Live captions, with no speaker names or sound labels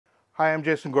Hi, I'm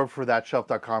Jason Gorb for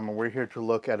ThatShelf.com, and we're here to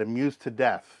look at Amused to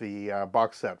Death, the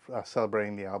box set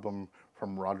celebrating the album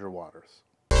from Roger Waters.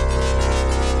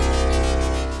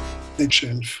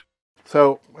 ThatShelf.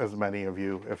 So, as many of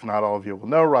you, if not all of you, will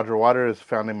know, Roger Waters is a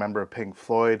founding member of Pink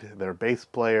Floyd, their bass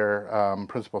player,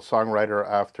 principal songwriter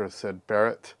after Syd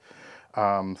Barrett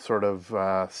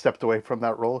stepped away from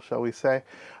that role, shall we say.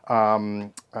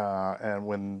 And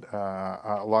when,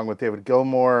 along with David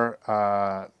Gilmour,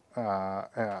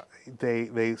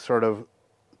 they sort of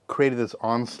created this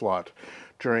onslaught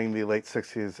during the late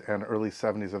 60s and early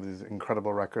 70s of these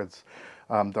incredible records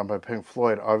done by Pink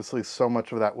Floyd. Obviously, so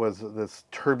much of that was this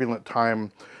turbulent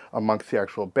time amongst the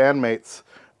actual bandmates,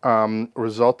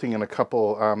 resulting in a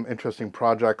couple interesting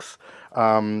projects.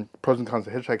 Pros and Cons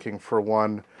of Hitchhiking, for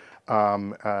one,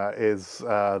 is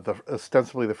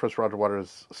ostensibly the first Roger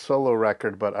Waters solo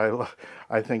record, but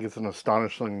I think it's an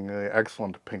astonishingly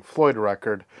excellent Pink Floyd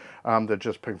record that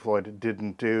just Pink Floyd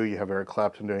didn't do. You have Eric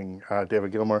Clapton doing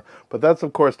David Gilmour, but that's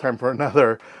of course time for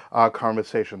another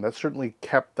conversation. That certainly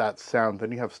kept that sound.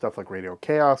 Then you have stuff like Radio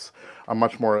Chaos, a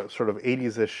much more sort of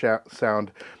 80s-ish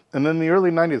sound. And then in the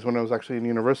early 90s, when I was actually in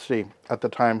university at the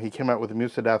time, he came out with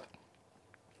Amused to Death,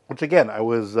 which again, I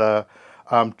was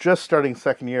just starting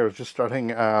second year. I was just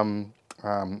starting,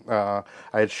 I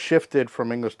had shifted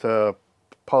from English to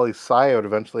poli-sci. I would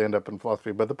eventually end up in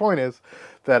philosophy. But the point is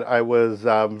that I was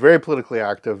very politically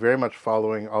active, very much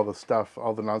following all the stuff,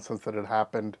 all the nonsense that had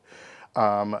happened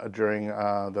during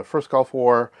the first Gulf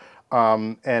War,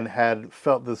 and had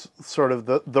felt this sort of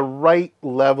the right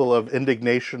level of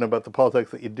indignation about the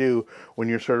politics that you do when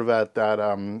you're sort of at that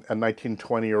a 19,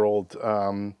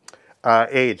 20-year-old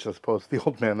age, as opposed to the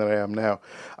old man that I am now.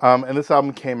 And this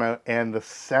album came out, and the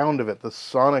sound of it, the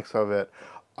sonics of it,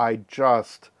 I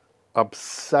just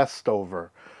obsessed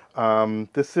over.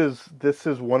 This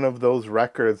is one of those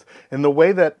records, in the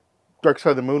way that Dark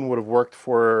Side of the Moon would have worked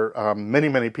for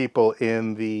many people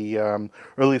in the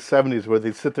early 70s, where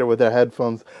they'd sit there with their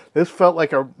headphones. This felt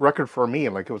like a record for me,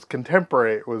 like it was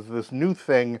contemporary. It was this new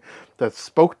thing that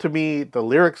spoke to me. The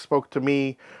lyrics spoke to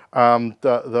me.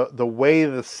 The way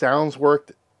the sounds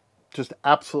worked, just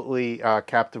absolutely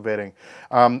captivating.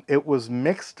 It was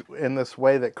mixed in this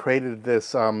way that created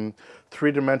this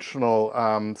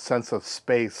three-dimensional sense of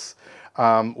space,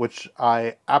 which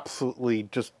I absolutely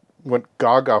just went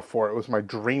gaga for. It was my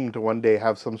dream to one day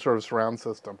have some sort of surround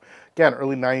system. Again,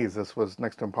 early 90s, this was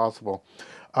next to impossible.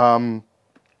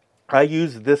 I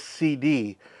used this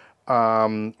CD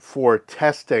for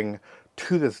testing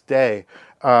to this day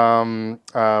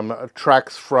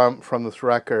tracks from this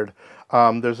record.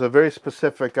 There's a very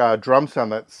specific drum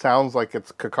sound that sounds like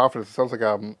it's cacophonous. It sounds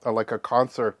like a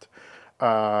concert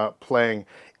playing,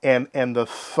 and the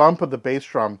thump of the bass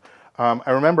drum.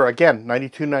 I remember, again,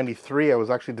 92, 93, I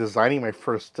was actually designing my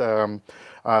first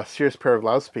serious pair of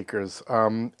loudspeakers,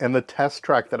 and the test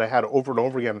track that I had over and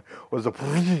over again was a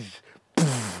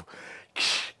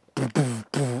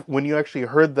when you actually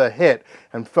heard the hit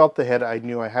and felt the hit, I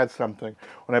knew I had something.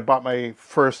 When I bought my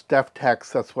first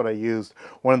Deftex, that's what I used.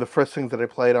 One of the first things that I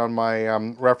played on my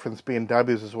reference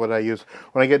B&Ws is what I use.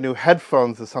 When I get new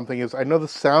headphones, is something I use. I know the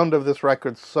sound of this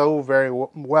record so very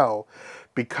well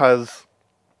because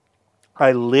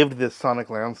I lived this sonic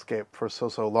landscape for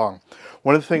so long.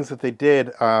 One of the things that they did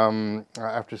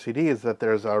after CD is that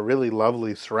there's a really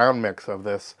lovely surround mix of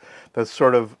this that's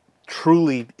sort of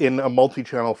truly in a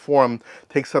multi-channel form,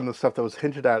 takes some of the stuff that was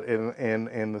hinted at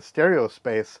in the stereo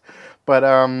space. But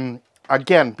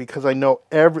again, because I know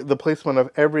the placement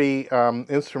of every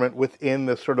instrument within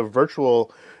this sort of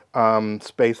virtual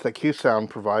space that Q-Sound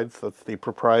provides, that's the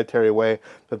proprietary way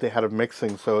that they had of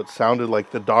mixing, so it sounded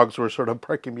like the dogs were sort of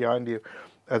barking behind you,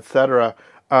 etc.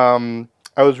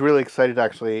 I was really excited to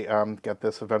actually get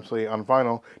this eventually on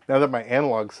vinyl, now that my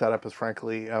analog setup is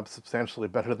frankly substantially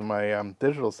better than my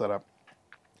digital setup.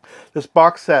 This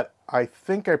box set, I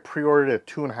think I pre-ordered it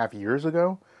 2.5 years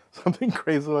ago, something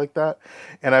crazy like that,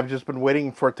 and I've just been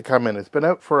waiting for it to come in. It's been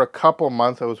out for a couple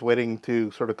months. I was waiting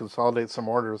to sort of consolidate some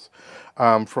orders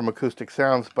from Acoustic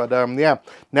Sounds, but yeah,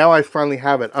 now I finally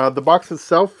have it. The box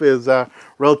itself is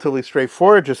relatively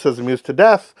straightforward. It just says Amused to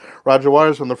Death, Roger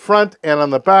Waters on the front, and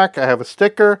on the back I have a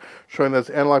sticker showing that's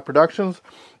Analogue Productions.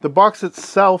 The box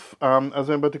itself, as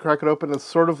I'm about to crack it open, is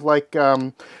sort of like,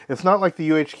 it's not like the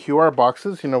UHQR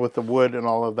boxes, you know, with the wood and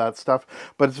all of that stuff,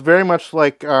 but it's very much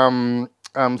like some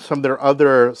of their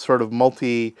other sort of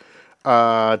multi-disc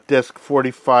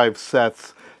 45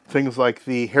 sets, things like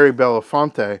the Harry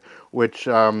Belafonte, which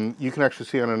you can actually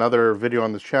see on another video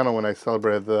on this channel when I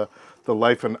celebrated the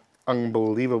life and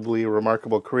unbelievably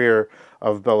remarkable career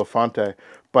of Belafonte.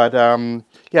 But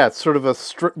yeah, it's sort of a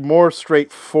more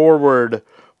straightforward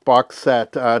box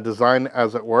set design,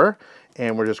 as it were.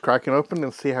 And we're just cracking open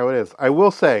and see how it is. I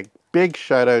will say, big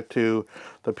shout out to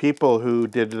the people who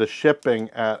did the shipping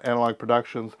at Analogue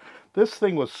Productions. This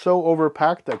thing was so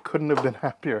overpacked, I couldn't have been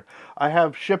happier. I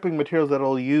have shipping materials that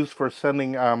I'll use for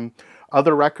sending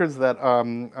other records that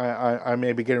I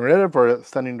may be getting rid of or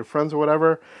sending to friends or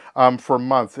whatever for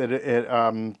months.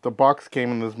 The box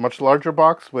came in this much larger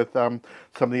box with some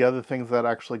of the other things that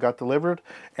actually got delivered,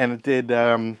 and it did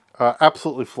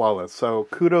absolutely flawless. So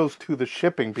kudos to the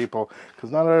shipping people,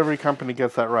 because not every company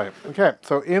gets that right. Okay,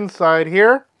 so inside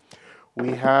here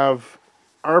we have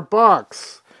our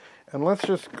box. And let's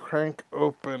just crank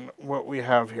open what we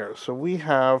have here. So we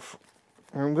have,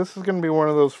 and this is going to be one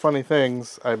of those funny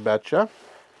things, I betcha.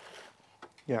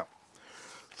 Yeah.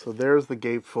 So there's the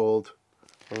gatefold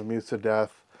of Amused to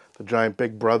Death, the giant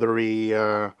Big Brothery,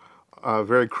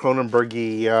 very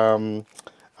Cronenbergy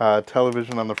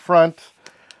television on the front.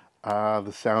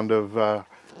 The sound of a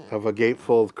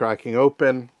gatefold cracking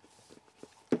open.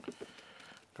 Going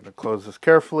to close this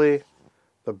carefully.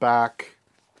 The back.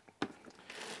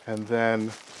 And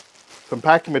then some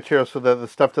packing material so that the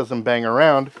stuff doesn't bang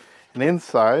around. And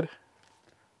inside,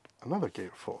 another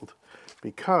gatefold.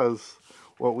 Because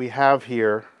what we have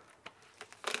here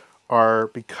are,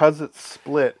 because it's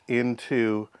split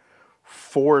into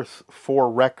four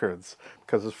records,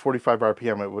 because it's 45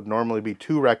 RPM, it would normally be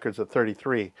 2 records at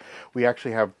 33. We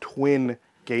actually have twin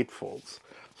gatefolds.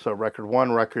 So record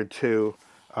 1, record 2,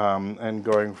 and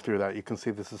going through that, you can see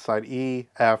this is side E,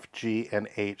 F, G, and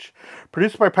H.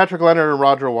 Produced by Patrick Leonard and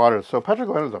Roger Waters. So Patrick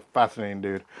Leonard's a fascinating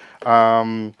dude.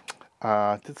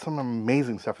 Did some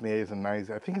amazing stuff in the 80s and 90s.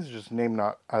 I think his just name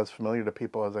not as familiar to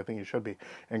people as I think he should be.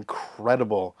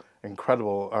 Incredible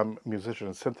musician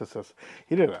and synthesis.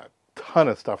 He did a ton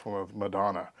of stuff with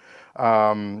Madonna.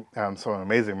 Some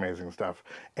amazing stuff.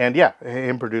 And yeah,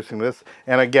 him producing this.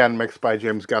 And again, mixed by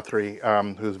James Guthrie,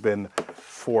 who's been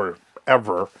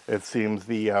forever, it seems,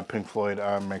 the Pink Floyd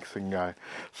mixing guy.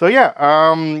 So yeah,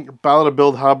 Ballad of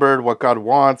Bill Hubbard, What God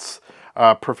Wants,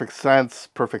 Perfect Sense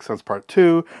Part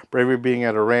 2, Bravery Being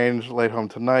Out of Range, Laid Home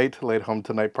Tonight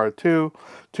Part 2,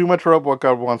 Too Much Rope, What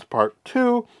God Wants Part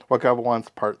 2, What God Wants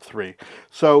Part 3.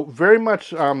 So very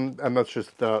much, and that's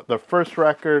just the first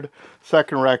record,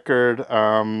 second record,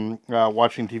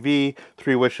 Watching TV,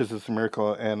 Three Wishes Is a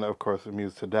Miracle, and of course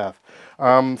Amused to Death.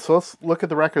 So let's look at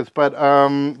the records, but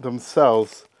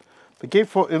themselves. The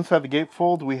gatefold, inside the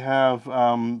gatefold, we have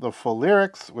the full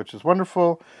lyrics, which is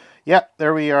wonderful. Yeah,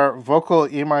 there we are. Vocal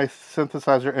EMI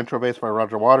synthesizer intro bass by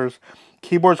Roger Waters.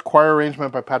 Keyboards choir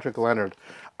arrangement by Patrick Leonard.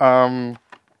 Yeah,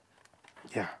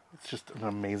 it's just an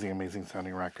amazing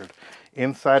sounding record.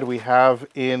 Inside we have,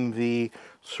 in the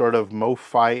sort of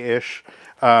mo-fi-ish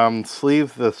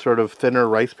sleeves, the sort of thinner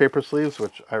rice paper sleeves,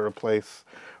 which I replace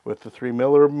with the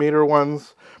 3mm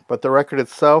ones. But the record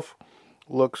itself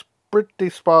looks pretty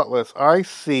spotless. I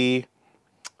see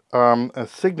a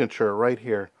signature right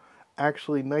here,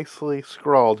 actually nicely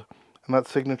scrawled, and that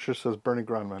signature says Bernie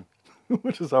Grundman,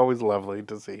 which is always lovely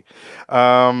to see.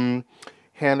 Hand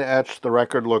etched, the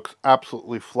record looks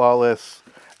absolutely flawless,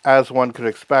 as one could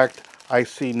expect. I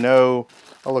see no,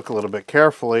 I'll look a little bit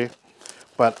carefully,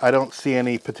 but I don't see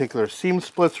any particular seam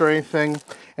splits or anything.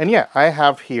 And yeah, I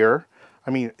have here,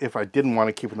 I mean, if I didn't want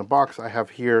to keep in the box, I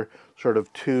have here sort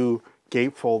of 2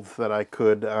 gatefolds that I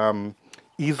could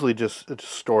easily just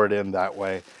store it in that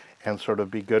way and sort of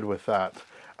be good with that.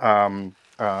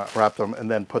 Wrap them and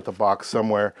then put the box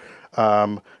somewhere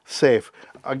safe.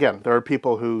 Again, there are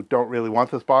people who don't really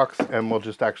want this box and will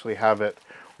just actually have it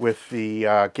with the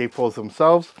gatefolds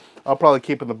themselves. I'll probably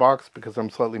keep it in the box because I'm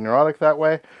slightly neurotic that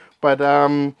way. But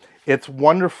it's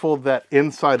wonderful that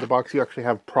inside the box you actually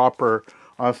have proper,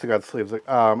 honest to God, sleeves.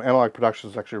 Analogue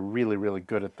Productions is actually really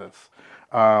good at this.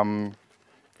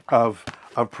 Of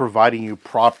providing you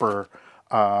proper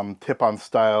tip-on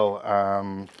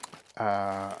style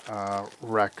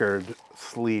record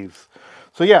sleeves.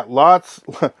 So yeah, lots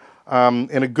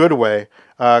in a good way.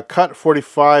 Cut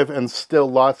 45 and still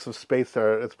lots of space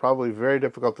there. It's probably very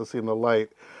difficult to see in the light,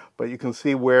 but you can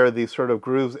see where these sort of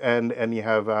grooves end and you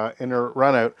have inner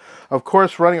run out. Of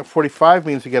course, running at 45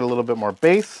 means you get a little bit more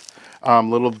bass, a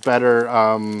little better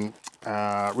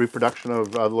reproduction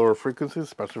of lower frequencies,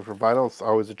 especially for vinyl. It's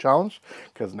always a challenge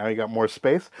because now you got more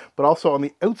space, but also on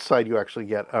the outside you actually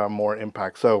get more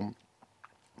impact. So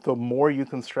the more you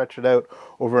can stretch it out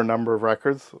over a number of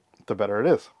records, the better it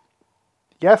is.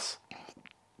 Yes,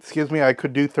 excuse me, I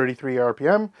could do 33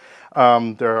 RPM.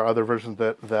 There are other versions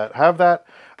that have that.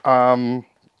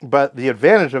 But the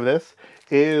advantage of this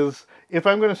is if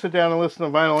I'm going to sit down and listen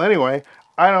to vinyl anyway,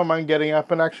 I don't mind getting up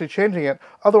and actually changing it.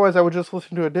 Otherwise, I would just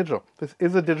listen to a digital. This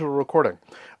is a digital recording.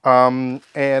 And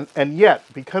yet,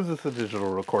 because it's a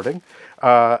digital recording,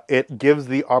 it gives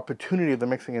the opportunity of the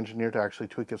mixing engineer to actually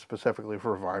tweak it specifically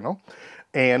for vinyl.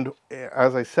 And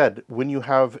as I said, when you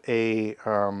have a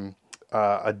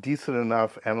decent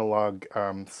enough analog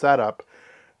setup,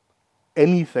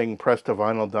 anything pressed to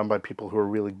vinyl done by people who are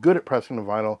really good at pressing to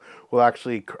vinyl will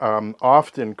actually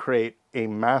often create a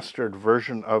mastered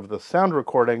version of the sound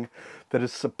recording that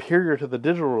is superior to the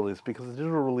digital release, because the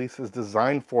digital release is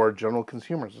designed for general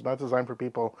consumers. It's not designed for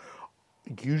people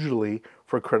usually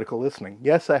for critical listening.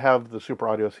 Yes, I have the Super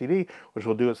Audio CD, which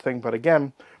will do its thing, but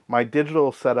again, my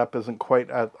digital setup isn't quite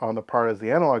on the par as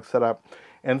the analog setup.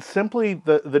 And simply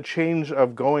the change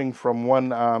of going from one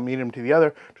medium to the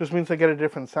other just means I get a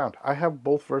different sound. I have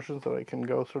both versions that I can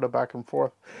go sort of back and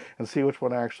forth and see which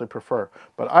one I actually prefer.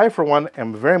 But I, for one,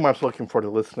 am very much looking forward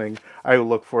to listening. I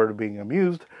look forward to being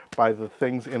amused by the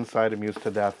things inside Amused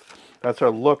to Death. That's our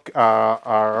look,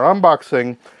 our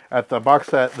unboxing at the box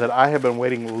set that I have been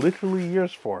waiting literally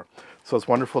years for. So it's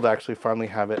wonderful to actually finally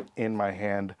have it in my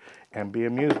hand and be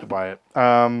amused by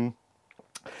it.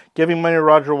 Giving money to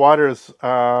Roger Waters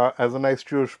as a nice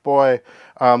Jewish boy.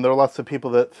 There are lots of people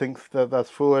that think that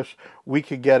that's foolish. We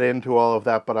could get into all of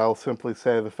that, but I'll simply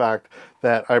say the fact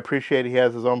that I appreciate he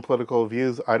has his own political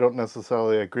views. I don't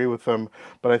necessarily agree with them,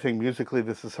 but I think musically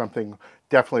this is something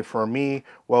definitely for me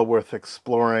well worth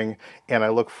exploring, and I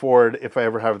look forward, if I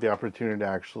ever have the opportunity, to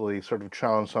actually sort of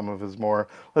challenge some of his more,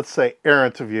 let's say,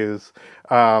 errant views.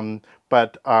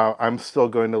 But I'm still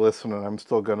going to listen, and I'm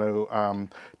still going to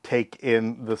take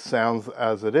in the sounds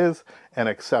as it is and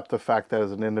accept the fact that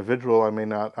as an individual I may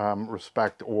not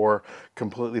respect or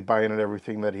completely buy into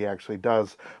everything that he actually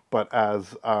does, but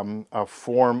as a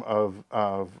form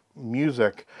of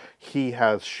music, he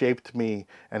has shaped me,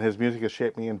 and his music has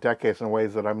shaped me in decades in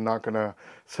ways that I'm not going to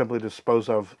simply dispose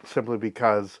of simply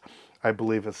because I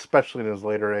believe, especially in his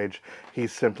later age,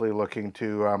 he's simply looking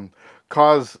to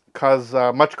cause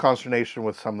much consternation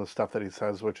with some of the stuff that he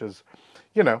says, which is,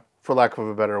 you know, for lack of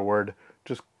a better word,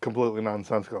 just completely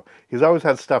nonsensical. He's always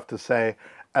had stuff to say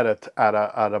at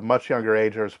a much younger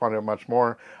age. I respond to it much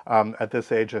more. At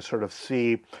this age, I sort of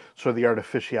see sort of the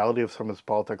artificiality of some of his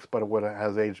politics, but what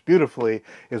has aged beautifully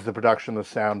is the production, the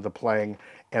sound, the playing,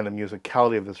 and the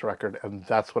musicality of this record, and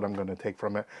that's what I'm going to take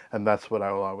from it, and that's what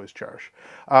I will always cherish.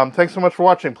 Thanks so much for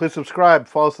watching. Please subscribe,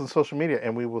 follow us on social media,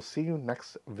 and we will see you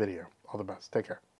next video. All the best. Take care.